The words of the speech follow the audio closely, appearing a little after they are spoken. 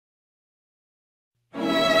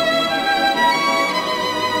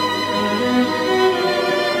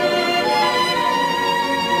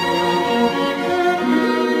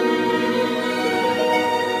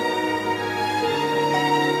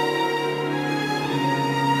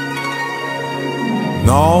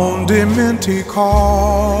Non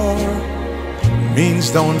Dimenticar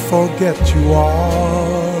means don't forget you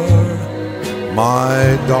are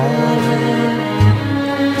my darling.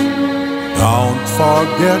 Don't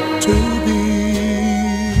forget to be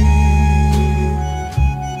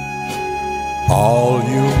all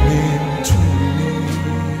you mean to me.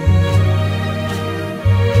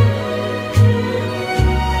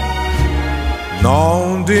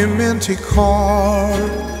 Non Dimenticar,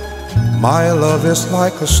 my love is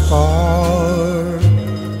like a star,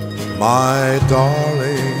 my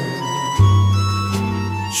darling,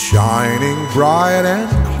 shining bright and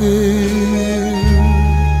clear.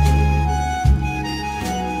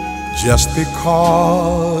 Just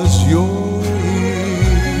because you're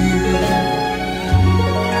here,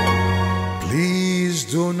 please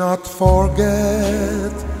do not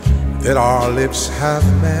forget that our lips have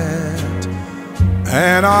met,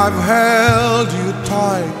 and I've held you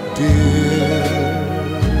tight, dear.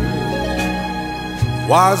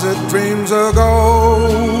 Was it dreams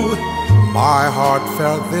ago my heart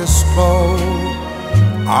felt this glow,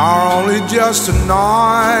 or only just a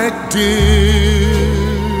night, dear?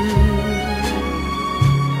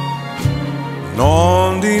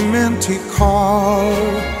 Non Dimenticar,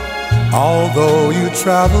 although you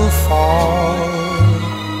travel far,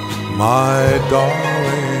 my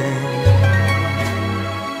darling,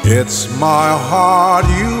 it's my heart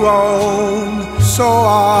you own, so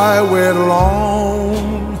I wait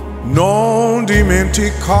alone. Non Dimenticar,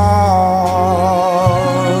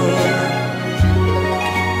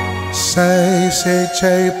 se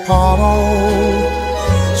c'è paro,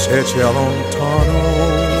 se c'è lontano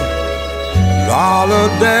l'ala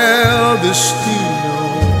del destino,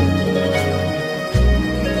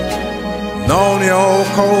 non io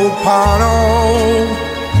colpano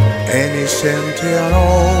e mi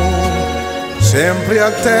sentirò sempre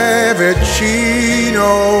a te vicino.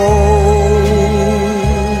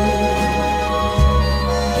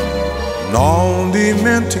 Non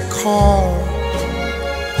Dimenticar,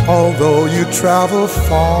 although you travel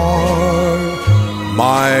far,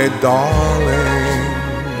 my darling,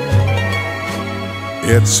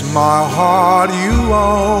 it's my heart you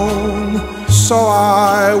own, so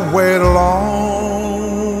I wait alone.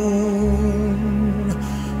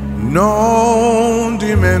 Non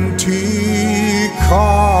Dimenticar.